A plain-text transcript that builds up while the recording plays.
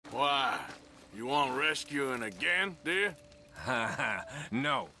want rescuing again, do you?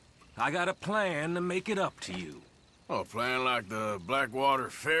 No. I got a plan to make it up to you. Oh, plan like the Blackwater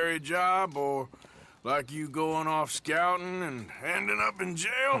ferry job, or like you going off scouting and ending up in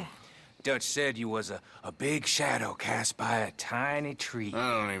jail? Dutch said you was a big shadow cast by a tiny tree.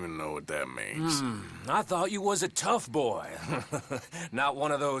 I don't even know what that means. I thought you was a tough boy. Not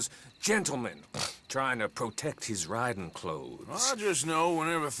one of those gentlemen trying to protect his riding clothes. I just know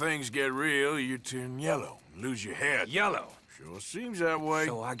whenever things get real, you turn yellow, lose your head. Yellow? Sure seems that way.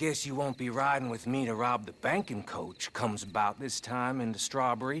 So I guess you won't be riding with me to rob the banking coach comes about this time in the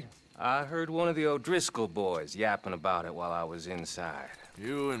Strawberry. I heard one of the O'Driscoll boys yapping about it while I was inside.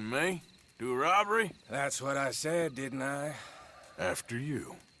 You and me? Do a robbery? That's what I said, didn't I? After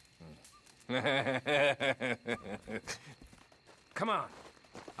you. Come on.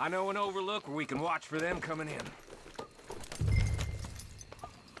 I know an overlook where we can watch for them coming in.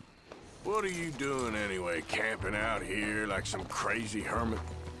 What are you doing anyway, camping out here like some crazy hermit?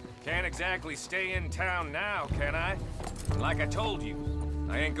 Can't exactly stay in town now, can I? Like I told you,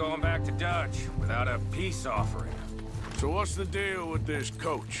 I ain't going back to Dutch without a peace offering. So what's the deal with this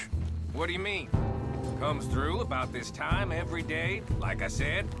coach? What do you mean? Comes through about this time every day, like I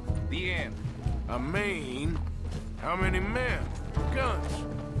said. The end. I mean, how many men? Guns?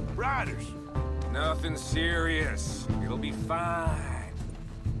 Riders? Nothing serious. It'll be fine.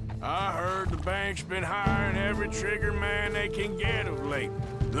 I heard the bank's been hiring every trigger man they can get of late.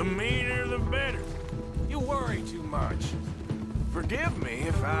 The meaner, the better. You worry too much. Forgive me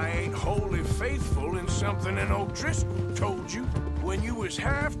if I ain't wholly faithful in something an O'Driscoll told you when you was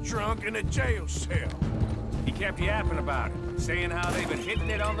half drunk in a jail cell. He kept yapping about it, saying how they've been hitting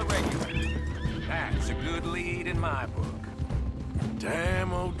it on the regular. That's a good lead in my book.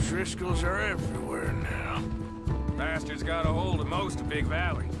 Damn O'Driscolls are everywhere now. Bastards got a hold of most of Big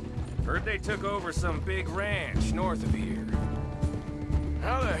Valley. Heard they took over some big ranch north of here.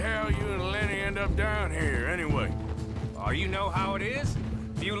 How the hell you and Lenny end up down here, anyway? Oh, you know how it is?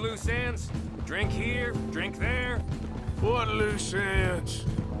 Few loose ends. Drink here, drink there. What loose ends?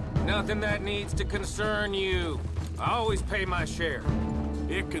 Nothing that needs to concern you. I always pay my share.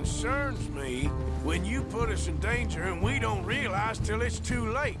 It concerns me when you put us in danger and we don't realize till it's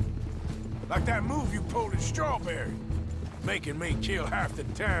too late. Like that move you pulled at Strawberry. Making me kill half the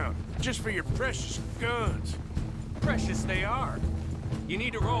town, just for your precious guns. Precious they are. You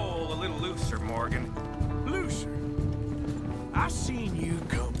need to roll a little looser, Morgan. Looser? I've seen you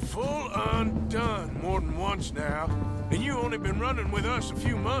come full undone more than once now, and you only been running with us a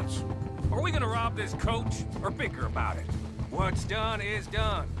few months. Are we gonna rob this coach, or bicker about it? What's done is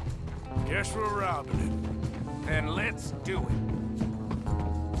done. Guess we're robbing it. Then let's do it.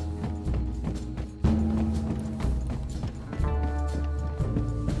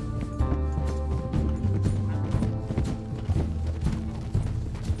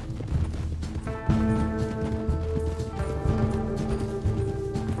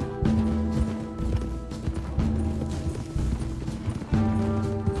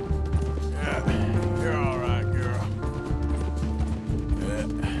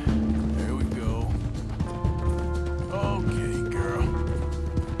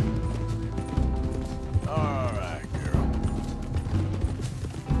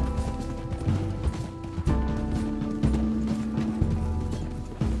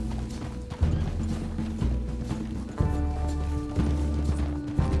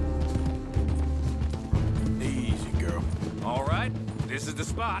 This is the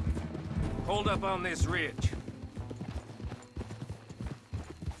spot. Hold up on this ridge.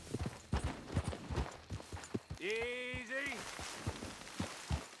 Easy.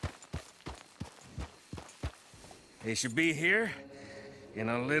 They should be here in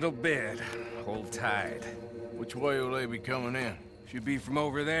a little bit. Hold tight. Which way will they be coming in? Should be from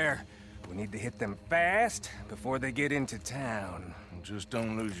over there. We need to hit them fast before they get into town. Just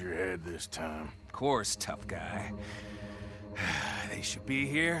don't lose your head this time. Of course, tough guy. They should be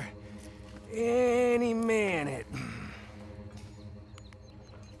here any minute.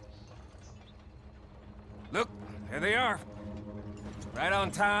 Look, there they are. Right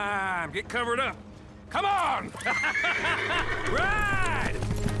on time. Get covered up. Come on! Ride!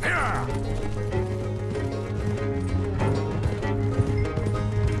 Yeah!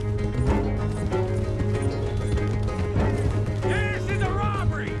 This is a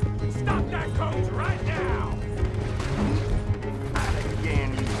robbery! Stop that coach right now!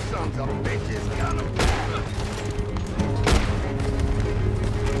 Again, you sons of bitches, gun 'em.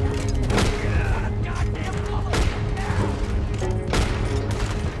 Goddamn bullet! Now!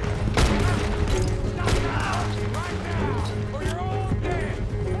 Stop now! Right now! Or you're all dead!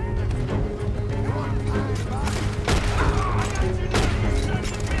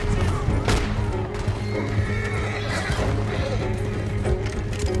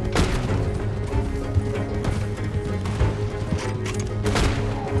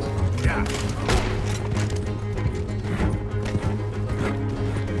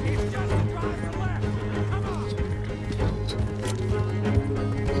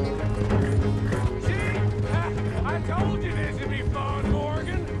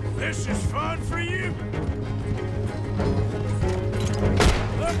 This is fun for you?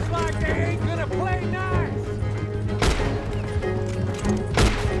 Looks like they ain't gonna play nice.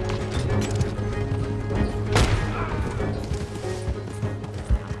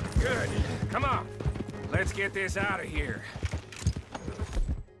 Good. Come on. Let's get this out of here.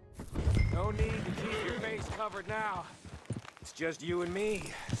 No need to keep your face covered now. It's just you and me,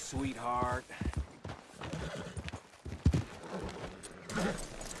 sweetheart.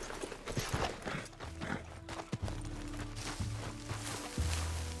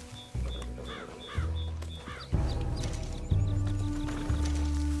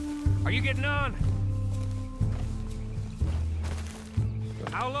 Are you getting on?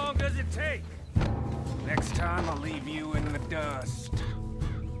 How long does it take? Next time I'll leave you in the dust.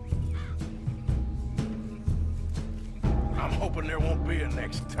 I'm hoping there won't be a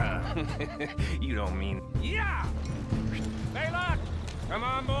next time. You don't mean... Yeah! Baylock! Come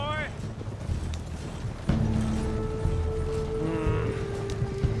on, boy!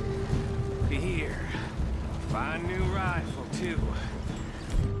 Here. Fine new rifle, too.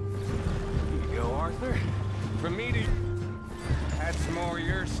 Here you go, Arthur. From me to... That's more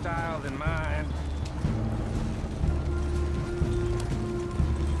your style than mine.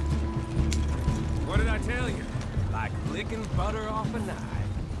 What did I tell you? Like licking butter off a knife.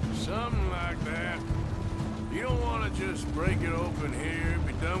 Something like that. You don't want to just break it open here,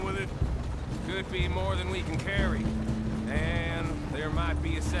 be done with it? Could be more than we can carry. And there might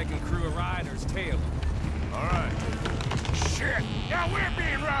be a second crew of riders tailing. All right. Shit! Now we're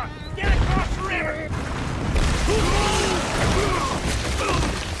being robbed! Get across the river!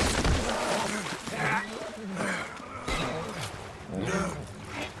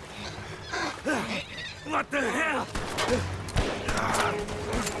 What the hell?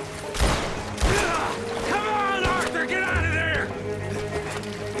 Come on, Arthur! Get out of there!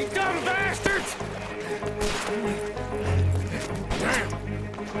 You dumb bastards! Damn!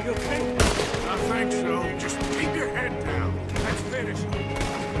 You okay? I think so. Just keep your head down. Let's finish.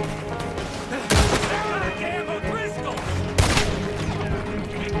 Damn O'Driscoll!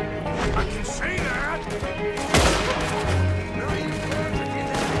 I can say that!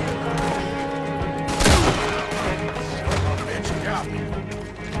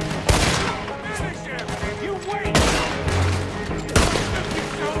 Finish him! You wait! Took you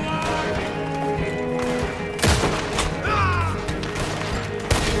so long!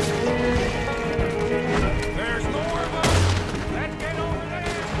 There's more of us! Let's get over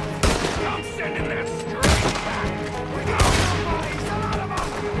there! I'm sending that straight back! Somebody, some out of us!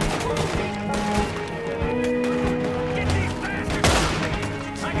 Get these bastards off me!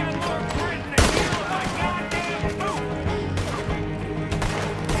 I got more grit in the heel of my goddamn boot!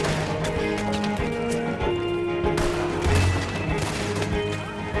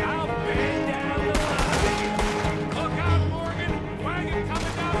 I'll bend down the line! Look out, Morgan! Wagon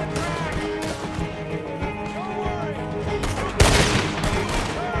coming down the track! Don't worry!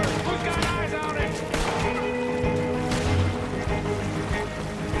 Who's got eyes on it?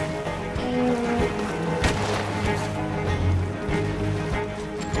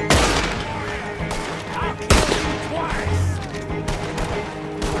 I'll kill you twice!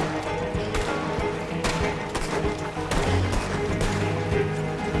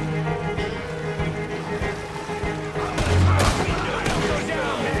 Don't go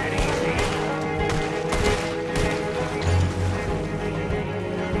down that easy!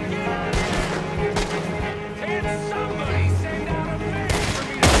 Can somebody send out a man for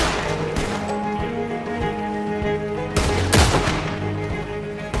me to...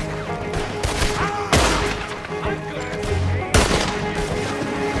 I'm gonna save you.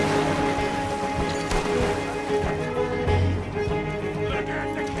 Look at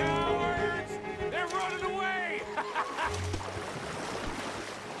the cowards! They're running away!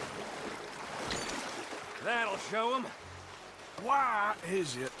 That'll show them. Why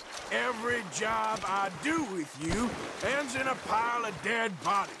is it every job I do with you ends in a pile of dead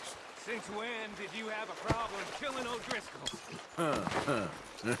bodies? Since when did you have a problem killing O'Driscoll?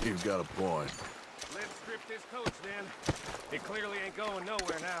 You've got a point. Let's strip this coach, then. It clearly ain't going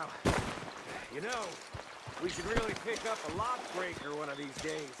nowhere now. You know, we should really pick up a lock breaker one of these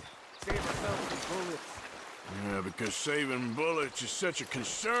days. Save ourselves some bullets. Yeah, because saving bullets is such a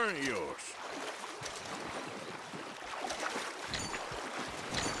concern of yours.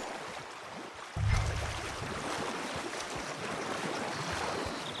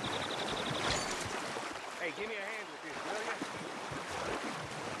 Hey, give me a hand with this, will ya?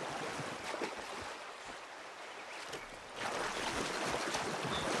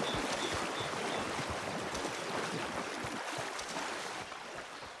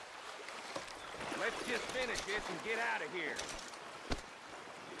 finish this and get out of here.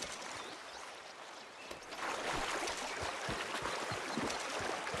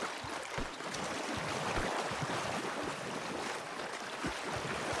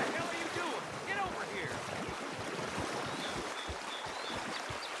 What the hell are you doing? Get over here.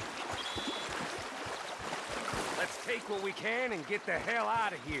 Let's take what we can and get the hell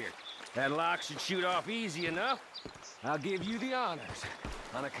out of here. That lock should shoot off easy enough. I'll give you the honors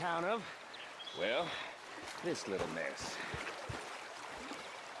on account of, well, this little mess.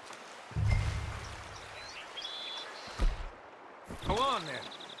 Go on, then.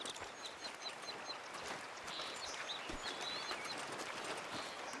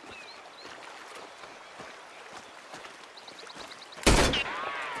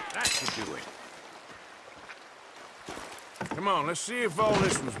 That should do it. Come on, let's see if all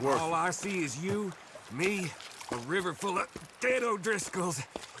this was worth All I see is you, me, a river full of dead O'Driscolls,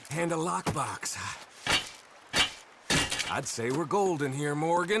 and a lockbox. I'd say we're golden here,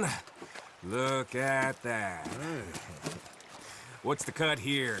 Morgan. Look at that. What's the cut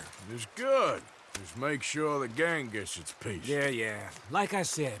here? It's good. Just make sure the gang gets its piece. Yeah. Like I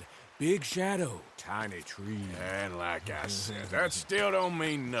said, big shadow, tiny tree. And like I said, that still don't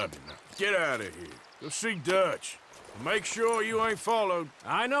mean nothing. Now, get out of here. Go see Dutch. Make sure you ain't followed.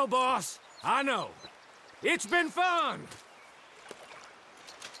 I know, boss. I know. It's been fun.